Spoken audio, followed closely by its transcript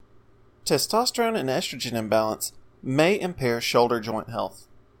Testosterone and estrogen imbalance may impair shoulder joint health.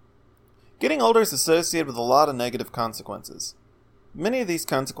 Getting older is associated with a lot of negative consequences. Many of these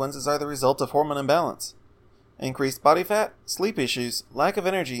consequences are the result of hormone imbalance. Increased body fat, sleep issues, lack of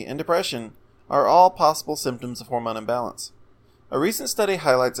energy, and depression are all possible symptoms of hormone imbalance. A recent study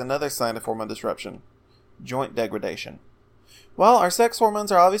highlights another sign of hormone disruption: joint degradation. While our sex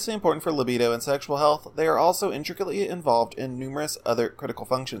hormones are obviously important for libido and sexual health, they are also intricately involved in numerous other critical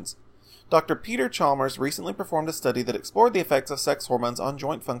functions. Dr. Peter Chalmers recently performed a study that explored the effects of sex hormones on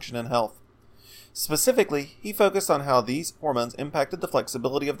joint function and health. Specifically, he focused on how these hormones impacted the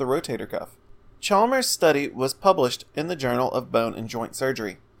flexibility of the rotator cuff. Chalmers' study was published in the Journal of Bone and Joint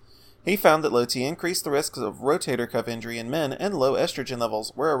Surgery. He found that low T increased the risks of rotator cuff injury in men, and low estrogen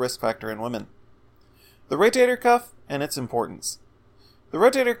levels were a risk factor in women. The rotator cuff and its importance. The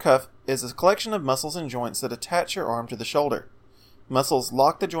rotator cuff is a collection of muscles and joints that attach your arm to the shoulder. Muscles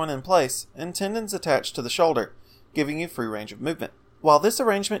lock the joint in place, and tendons attach to the shoulder, giving you free range of movement. While this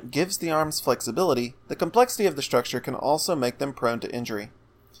arrangement gives the arms flexibility, the complexity of the structure can also make them prone to injury.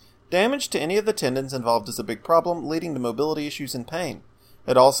 Damage to any of the tendons involved is a big problem, leading to mobility issues and pain.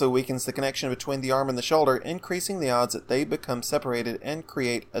 It also weakens the connection between the arm and the shoulder, increasing the odds that they become separated and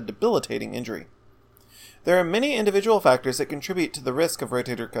create a debilitating injury. There are many individual factors that contribute to the risk of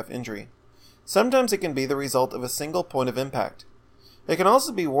rotator cuff injury. Sometimes it can be the result of a single point of impact. It can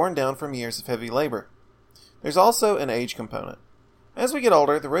also be worn down from years of heavy labor. There's also an age component. As we get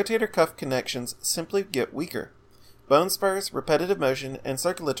older, the rotator cuff connections simply get weaker. Bone spurs, repetitive motion, and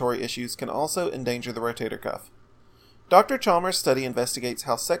circulatory issues can also endanger the rotator cuff. Dr. Chalmers' study investigates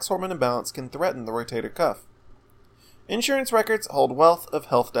how sex hormone imbalance can threaten the rotator cuff. Insurance records hold wealth of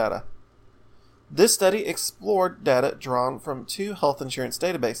health data. This study explored data drawn from 2 health insurance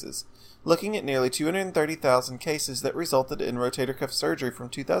databases, looking at nearly 230,000 cases that resulted in rotator cuff surgery from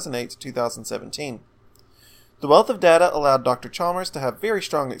 2008 to 2017. The wealth of data allowed Dr. Chalmers to have very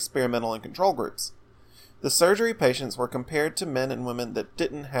strong experimental and control groups. The surgery patients were compared to men and women that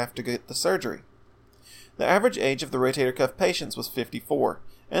didn't have to get the surgery. The average age of the rotator cuff patients was 54,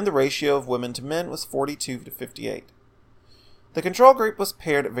 and the ratio of women to men was 42 to 58. The control group was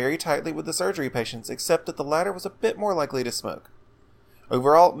paired very tightly with the surgery patients, except that the latter was a bit more likely to smoke.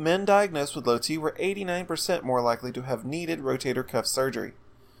 Overall, men diagnosed with low T were 89% more likely to have needed rotator cuff surgery.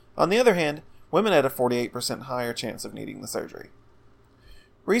 On the other hand, women had a 48% higher chance of needing the surgery.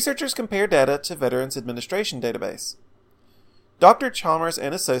 Researchers compared data to Veterans Administration database. Dr. Chalmers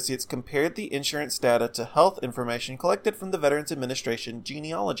and associates compared the insurance data to health information collected from the Veterans Administration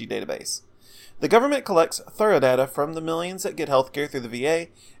genealogy database. The government collects thorough data from the millions that get healthcare through the VA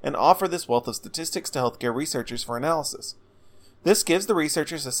and offer this wealth of statistics to healthcare researchers for analysis. This gives the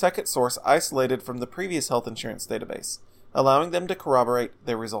researchers a second source isolated from the previous health insurance database, allowing them to corroborate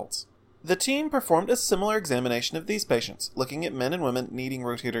their results. The team performed a similar examination of these patients, looking at men and women needing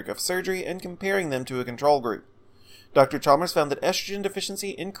rotator cuff surgery and comparing them to a control group. Dr. Chalmers found that estrogen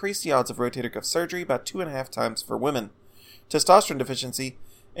deficiency increased the odds of rotator cuff surgery by 2.5 times for women. Testosterone deficiency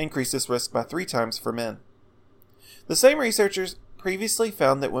increased this risk by 3 times for men. The same researchers previously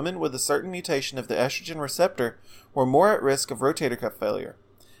found that women with a certain mutation of the estrogen receptor were more at risk of rotator cuff failure.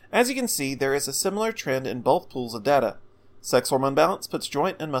 As you can see, there is a similar trend in both pools of data. Sex hormone balance puts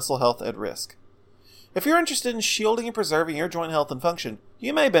joint and muscle health at risk. If you're interested in shielding and preserving your joint health and function,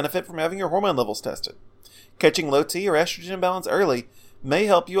 you may benefit from having your hormone levels tested. Catching low T or estrogen imbalance early may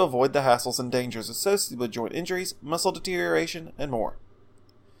help you avoid the hassles and dangers associated with joint injuries, muscle deterioration, and more.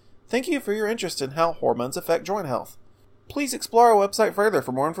 Thank you for your interest in how hormones affect joint health. Please explore our website further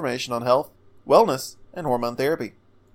for more information on health, wellness, and hormone therapy.